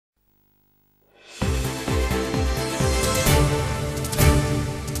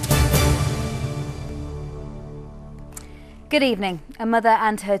Good evening. A mother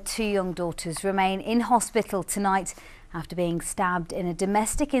and her two young daughters remain in hospital tonight after being stabbed in a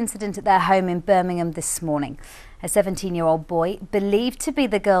domestic incident at their home in Birmingham this morning. A 17-year-old boy, believed to be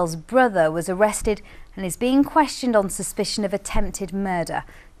the girl's brother, was arrested and is being questioned on suspicion of attempted murder.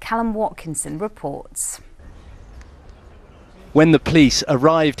 Callum Watkinson reports. When the police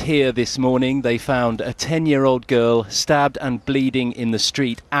arrived here this morning, they found a 10-year-old girl stabbed and bleeding in the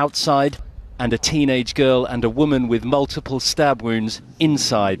street outside, and a teenage girl and a woman with multiple stab wounds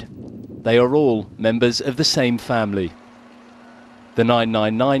inside. They are all members of the same family. The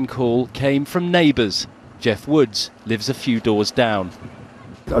 999 call came from neighbours. Jeff Woods lives a few doors down.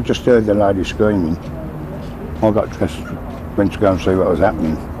 I just heard the lady screaming. I got dressed, went to go and see what was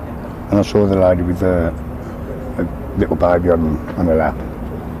happening, and I saw the lady with a little baby on her lap.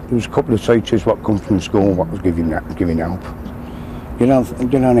 There was a couple of teachers what come from school what was giving help. You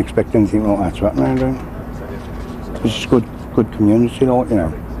don't expect anything like that to happen, do you? It's just good community, like, you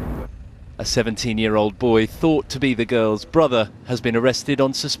know. A 17-year-old boy thought to be the girl's brother has been arrested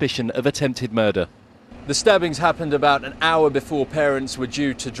on suspicion of attempted murder. The stabbings happened about an hour before parents were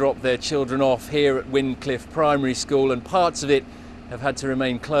due to drop their children off here at Wyncliffe Primary School, and parts of it have had to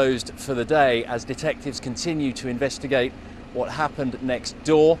remain closed for the day as detectives continue to investigate what happened next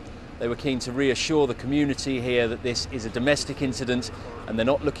door. They were keen to reassure the community here that this is a domestic incident and they're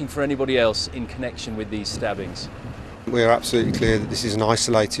not looking for anybody else in connection with these stabbings. We are absolutely clear that this is an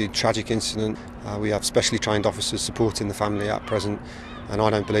isolated, tragic incident. We have specially trained officers supporting the family at present, and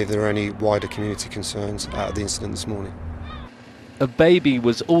I don't believe there are any wider community concerns out of the incident this morning. A baby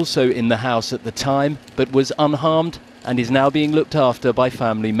was also in the house at the time, but was unharmed and is now being looked after by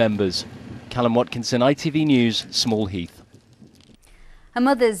family members. Callum Watkinson, ITV News, Small Heath. A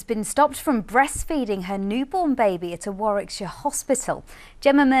mother's been stopped from breastfeeding her newborn baby at a Warwickshire hospital.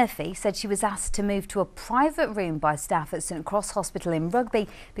 Gemma Murphy said she was asked to move to a private room by staff at St Cross Hospital in Rugby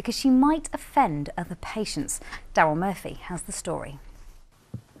because she might offend other patients. Daryl Murphy has the story.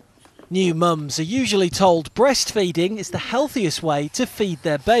 New mums are usually told breastfeeding is the healthiest way to feed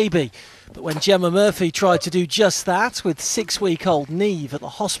their baby. But when Gemma Murphy tried to do just that with 6-week-old Neve at the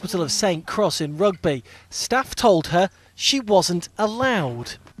Hospital of St Cross in Rugby, staff told her she wasn't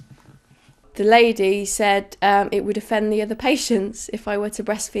allowed. The lady said it would offend the other patients if I were to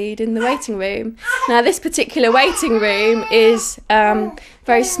breastfeed in the waiting room. Now, this particular waiting room is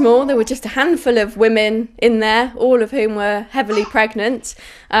very small. There were just a handful of women in there, all of whom were heavily pregnant.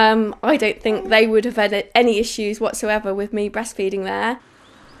 I don't think they would have had any issues whatsoever with me breastfeeding there.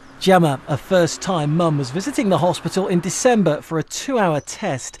 Gemma, a first-time mum, was visiting the hospital in December for a 2-hour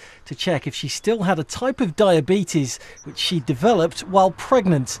test to check if she still had a type of diabetes which she developed while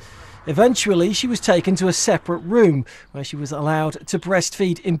pregnant. Eventually, she was taken to a separate room where she was allowed to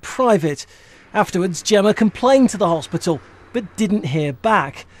breastfeed in private. Afterwards, Gemma complained to the hospital but didn't hear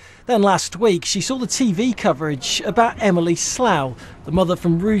back. Then last week, she saw the TV coverage about Emily Slough, the mother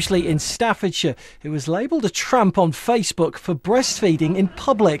from Rugeley in Staffordshire, who was labelled a tramp on Facebook for breastfeeding in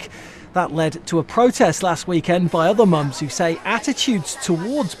public. That led to a protest last weekend by other mums who say attitudes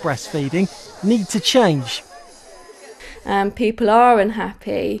towards breastfeeding need to change. People are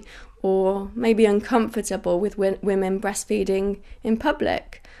unhappy or maybe uncomfortable with women breastfeeding in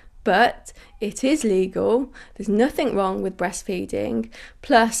public. But it is legal, there's nothing wrong with breastfeeding,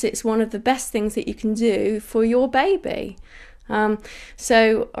 plus it's one of the best things that you can do for your baby.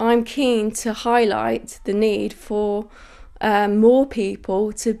 So I'm keen to highlight the need for more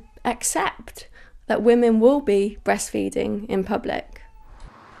people to accept that women will be breastfeeding in public.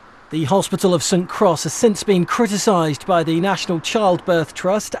 The Hospital of St Cross has since been criticised by the National Childbirth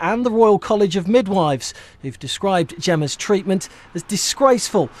Trust and the Royal College of Midwives, who've described Gemma's treatment as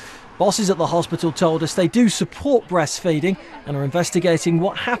disgraceful. Bosses at the hospital told us they do support breastfeeding and are investigating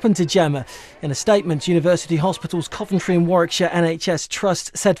what happened to Gemma. In a statement, University Hospitals Coventry and Warwickshire NHS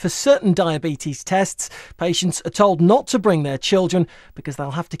Trust said for certain diabetes tests, patients are told not to bring their children because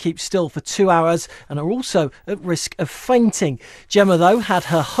they'll have to keep still for 2 hours and are also at risk of fainting. Gemma, though, had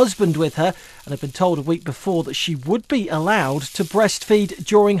her husband with her and had been told a week before that she would be allowed to breastfeed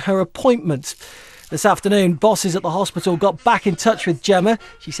during her appointment. This afternoon, bosses at the hospital got back in touch with Gemma.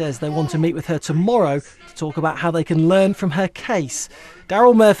 She says they want to meet with her tomorrow to talk about how they can learn from her case.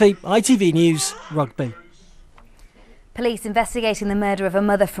 Daryl Murphy, ITV News, Rugby. Police investigating the murder of a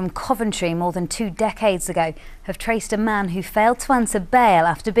mother from Coventry more than 2 decades ago have traced a man who failed to answer bail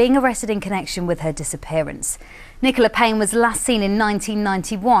after being arrested in connection with her disappearance. Nicola Payne was last seen in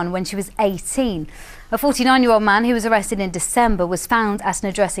 1991 when she was 18. A 49-year-old man who was arrested in December was found at an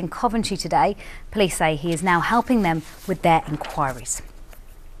address in Coventry today. Police say he is now helping them with their inquiries.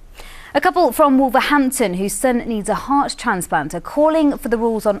 A couple from Wolverhampton whose son needs a heart transplant are calling for the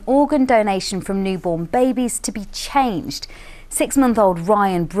rules on organ donation from newborn babies to be changed. 6-month-old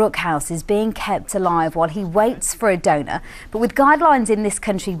Ryan Brookhouse is being kept alive while he waits for a donor, but with guidelines in this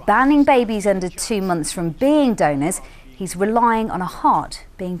country banning babies under 2 months from being donors, he's relying on a heart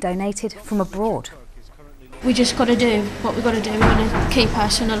being donated from abroad. We just got to do what we've got to do. We've got to keep our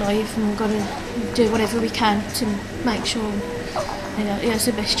son alive, and we've got to do whatever we can to make sure he has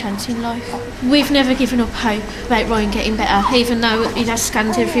the best chance in life. We've never given up hope about Ryan getting better, even though he has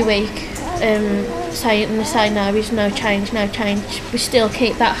scans every week saying no, there's no change. We still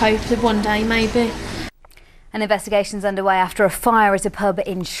keep that hope that one day maybe. An investigation's underway after a fire at a pub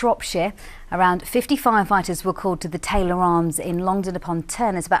in Shropshire. Around 50 firefighters were called to the Taylor Arms in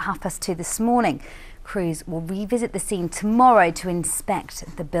Longdon-upon-Turners about 2:30 this morning. Crews will revisit the scene tomorrow to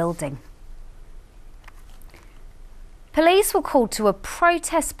inspect the building. Police were called to a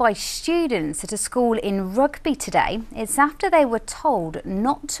protest by students at a school in Rugby today. It's after they were told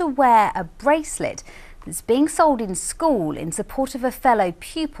not to wear a bracelet that's being sold in school in support of a fellow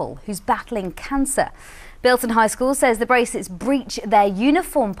pupil who's battling cancer. Bulletin High School says the bracelets breach their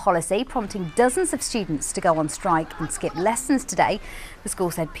uniform policy, prompting dozens of students to go on strike and skip lessons today. The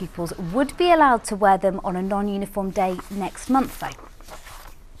school said pupils would be allowed to wear them on a non-uniform day next month, though.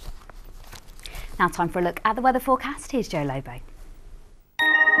 Now time for a look at the weather forecast. Here's Joe Lobo.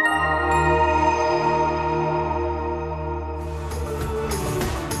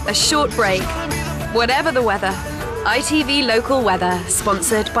 A short break, whatever the weather. ITV Local Weather,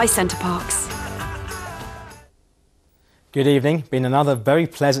 sponsored by Centre Parks. Good evening. Been another very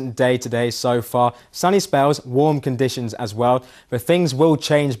pleasant day today so far. Sunny spells, warm conditions as well, but things will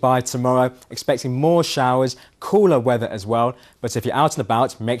change by tomorrow. Expecting more showers, cooler weather as well. But if you're out and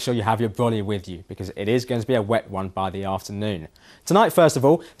about, make sure you have your brolly with you because it is going to be a wet one by the afternoon. Tonight, first of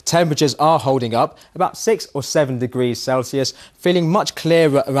all, temperatures are holding up about 6 or 7 degrees Celsius, feeling much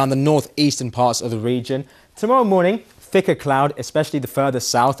clearer around the northeastern parts of the region. Tomorrow morning, thicker cloud, especially the further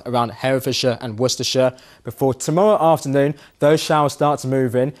south around Herefordshire and Worcestershire. Before tomorrow afternoon, those showers start to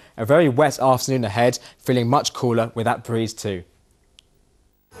move in. A very wet afternoon ahead, feeling much cooler with that breeze too.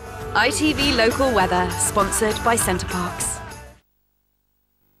 ITV Local Weather, sponsored by Centre Parks.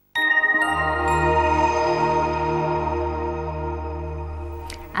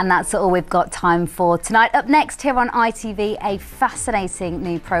 And that's all we've got time for tonight. Up next here on ITV, a fascinating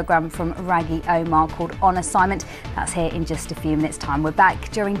new programme from Raggy Omar called On Assignment. That's here in just a few minutes' time. We're back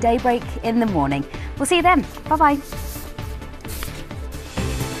during daybreak in the morning. We'll see you then. Bye-bye.